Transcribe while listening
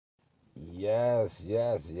Yes.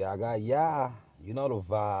 Yeah, I got ya. You know the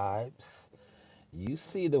vibes. You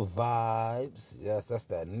see the vibes. Yes, that's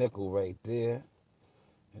that nickel right there.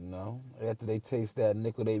 You know, after they taste that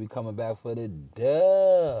nickel, they be coming back for the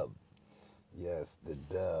dub. Yes, the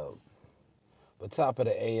dub. But top of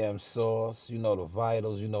the AM sauce, you know the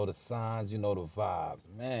vitals, you know the signs, you know the vibes.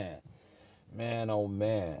 Man, oh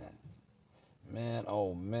man. Man,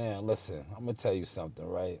 oh man. Listen, I'm going to tell you something,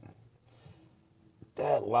 right?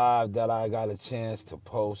 That live that I got a chance to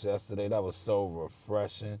post yesterday, that was so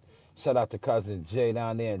refreshing. Shout out to cousin Jay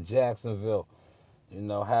down there in Jacksonville. You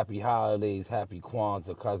know, happy holidays, happy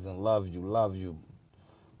Kwanzaa, cousin. Love you, love you.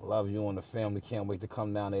 Love you and the family. Can't wait to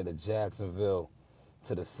come down there to Jacksonville,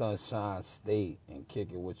 to the Sunshine State, and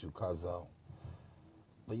kick it with you, cousin.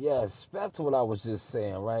 But yes, back to what I was just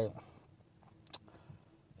saying, right?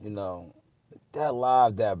 You know, that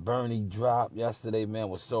live that Bernie dropped yesterday, man,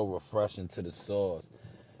 was so refreshing to the source.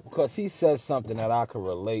 Because he said something that I could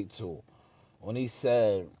relate to. When he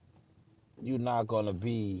said, you're not going to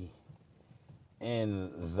be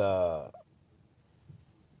in the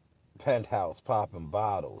penthouse popping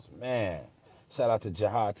bottles. Man, shout out to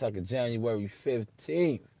Jahad Tucker, January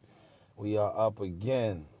 15th. We are up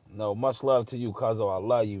again. No, much love to you, Cuzzo. I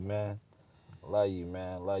love you, man. Love you,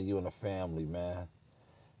 man. Love you and the family, man.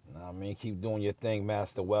 You know what I mean? Keep doing your thing,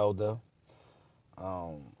 Master Welder.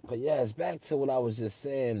 But yeah, it's back to what I was just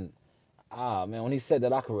saying. Man, when he said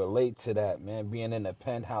that, I could relate to that, man. Being in the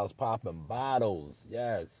penthouse popping bottles.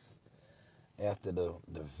 Yes. After the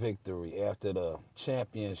victory, after the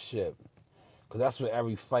championship. Because that's what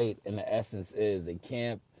every fight in the essence is. The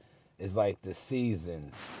camp is like the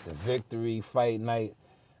season. The victory fight night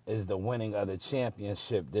is the winning of the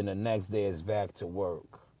championship. Then the next day is back to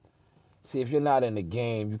work. See, if you're not in the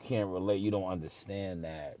game, you can't relate. You don't understand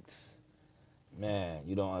that. Man,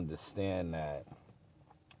 you don't understand that.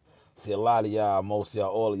 See, a lot of y'all, most of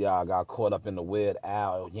y'all, all of y'all got caught up in the Weird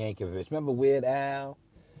Al Yankovic. Remember Weird Al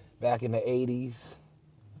back in the 80s?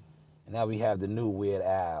 And now we have the new Weird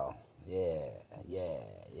Al. Yeah.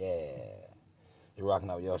 You're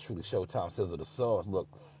rocking out y'all truly Showtime Sizzle the Sauce. Look,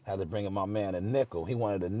 had to bring in my man a nickel. He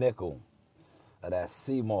wanted a nickel of that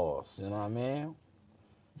sea moss. You know what I mean?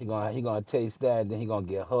 He gonna taste that, then he gonna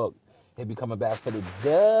get hooked. He'll be coming back for the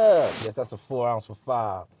dub. Yes, that's a 4 ounce for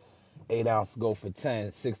 5. 8 ounces go for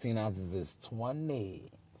 10. 16 ounces is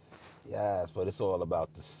 20. Yes, but it's all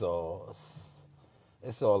about the sauce.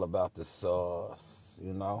 It's all about the sauce,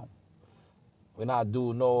 you know? We not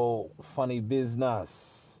do no funny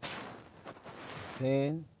business.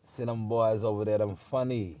 See them boys over there, them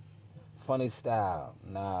funny style.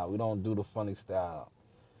 Nah, we don't do the funny style.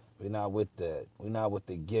 We not with that. We not with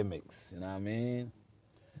the gimmicks, you know what I mean?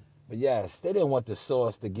 But yes, they didn't want the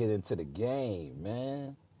sauce to get into the game,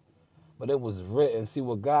 man. But it was written. See,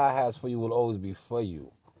 what God has for you will always be for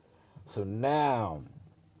you. So now,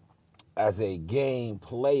 as a game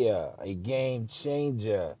player, a game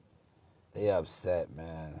changer, they upset,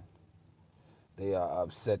 man. They are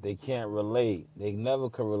upset. They can't relate. They never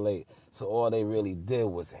could relate. So all they really did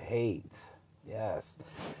was hate. Yes,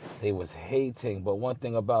 they was hating. But one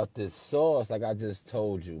thing about this sauce, like I just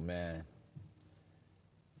told you, man,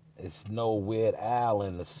 it's no Weird Al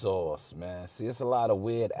in the sauce, man. See, it's a lot of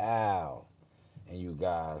Weird Al in you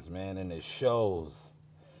guys, man, and it shows.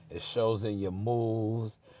 It shows in your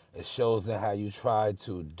moves. It shows in how you try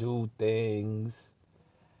to do things,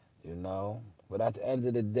 you know. But at the end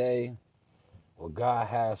of the day, what God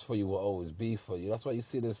has for you will always be for you. That's why you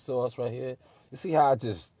see this sauce right here. You see how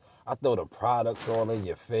I throw the products all in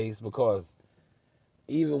your face, because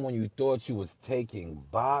even when you thought you was taking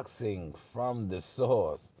boxing from the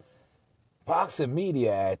source, boxing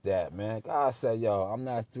media at that, man, God said, yo, I'm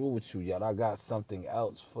not through with you yet. I got something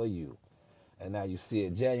else for you. And now you see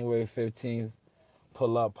it. January 15th,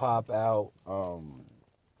 pull up, pop out.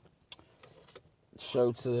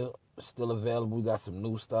 Shirts are still available. We got some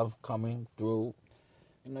new stuff coming through.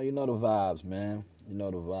 You know the vibes, man. You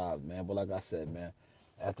know the vibes, man. But like I said, man,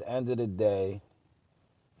 at the end of the day,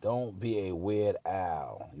 don't be a Weird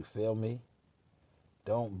Al. You feel me?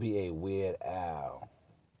 Don't be a Weird Al.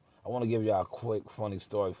 I want to give y'all a quick, funny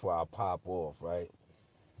story before I pop off, right?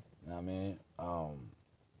 You know what I mean?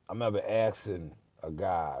 I remember asking a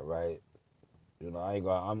guy, right? You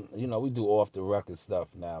know, we do off the record stuff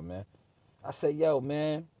now, man. I said, yo,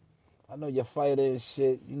 man, I know you're fighter and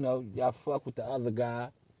shit. You know, y'all fuck with the other guy.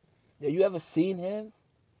 Yeah, you ever seen him?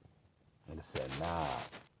 Nigga said, nah.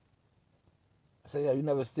 I said, yeah, you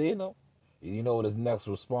never seen him? You know what his next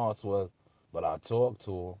response was? But I talked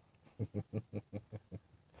to him.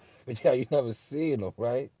 But yeah, you never seen him,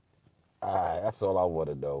 right? All right, that's all I want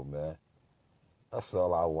to know, man. That's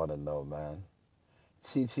all I want to know, man.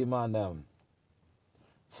 Chi man them.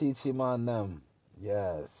 Chi man them.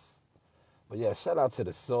 Yes. But yeah, shout out to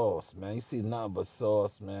the sauce, man. You see nothing but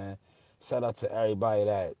sauce, man. Shout out to everybody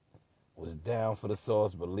that was down for the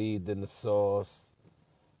sauce, believed in the sauce,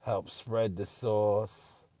 helped spread the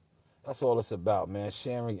sauce. That's all it's about, man.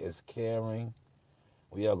 Sharing is caring.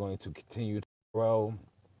 We are going to continue to grow.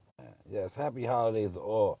 Yes, happy holidays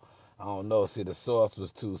all. I don't know. See, the sauce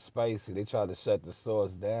was too spicy. They tried to shut the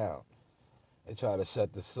sauce down. They try to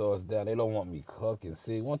shut the sauce down. They don't want me cooking.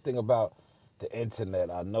 See, one thing about the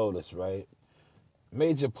internet I noticed, right?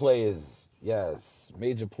 Major players, yes,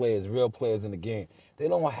 major players, real players in the game, they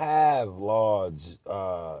don't have large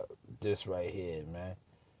this right here, man.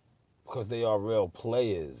 Because they are real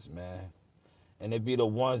players, man. And it be the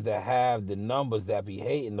ones that have the numbers that be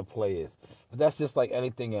hating the players. But that's just like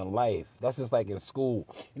anything in life. That's just like in school.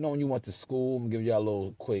 You know when you went to school, I'm gonna give y'all a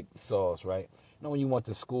little quick sauce, right? You know when you went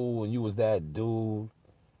to school and you was that dude,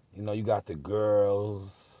 you know, you got the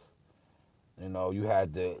girls, you know, you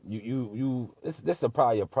had the this is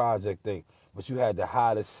probably a project thing, but you had the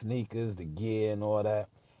hottest sneakers, the gear and all that.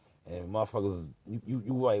 And motherfuckers,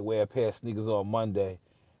 you might wear a pair of sneakers on Monday,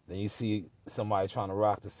 then you see somebody trying to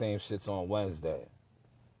rock the same shits on Wednesday.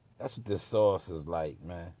 That's what this sauce is like,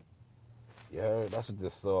 man. You heard? That's what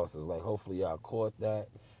this sauce is like. Hopefully y'all caught that.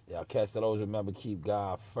 Y'all catch that. Always remember, keep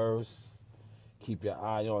God first. Keep your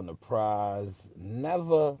eye on the prize.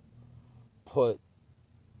 Never put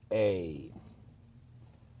my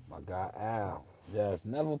guy Al. Yes,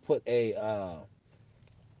 never put a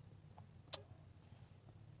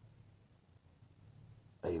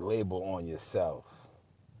label on yourself.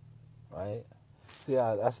 Right? See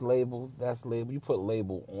how that's labeled? That's labeled. You put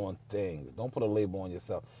label on things. Don't put a label on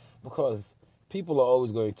yourself. Because people are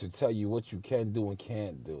always going to tell you what you can do and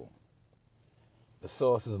can't do. The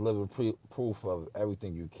source is living proof of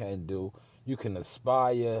everything you can do. You can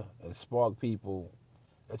aspire and spark people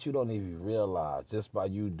that you don't even realize just by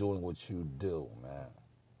you doing what you do, man.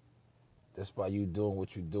 Just by you doing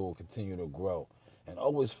what you do and continue to grow. And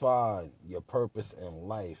always find your purpose in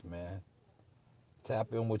life, man.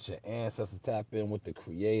 Tap in with your ancestors. Tap in with the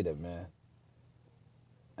creator, man.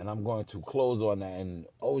 And I'm going to close on that. And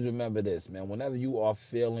always remember this, man. Whenever you are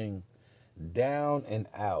feeling down and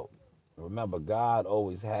out, remember, God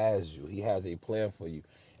always has you. He has a plan for you.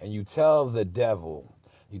 And you tell the devil,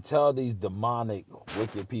 you tell these demonic,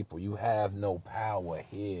 wicked people, you have no power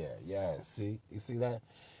here. Yeah, see? You see that?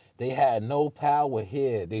 They had no power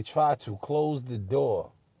here. They tried to close the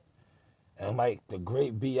door. And like the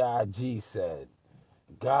great B.I.G. said,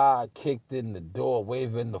 God kicked in the door,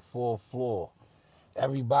 waving the full floor.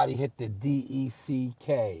 Everybody hit the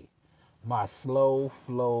D-E-C-K. My slow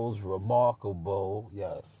flow's remarkable.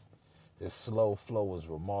 Yes, this slow flow is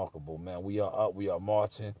remarkable, man. We are up. We are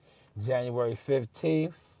marching. January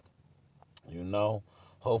 15th, you know.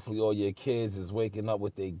 Hopefully all your kids is waking up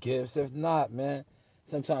with their gifts. If not, man,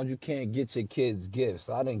 sometimes you can't get your kids gifts.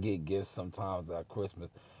 I didn't get gifts sometimes at Christmas,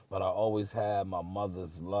 but I always had my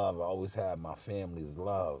mother's love. I always had my family's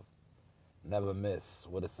love. Never miss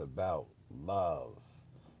what it's about. Love,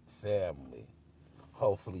 family.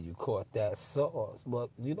 Hopefully you caught that sauce.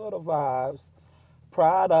 Look, you know the vibes.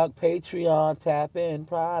 Product, Patreon, tap in.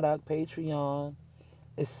 Product, Patreon.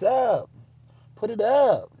 It's up. Put it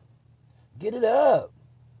up. Get it up.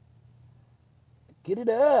 Get it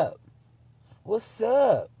up. What's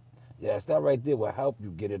up? Yes, that right there will help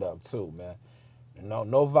you get it up too, man. You know,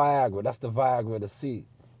 no Viagra. That's the Viagra to see.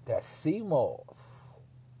 That's CMOS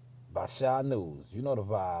by Shy News. You know the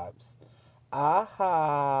vibes. I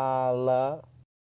holla.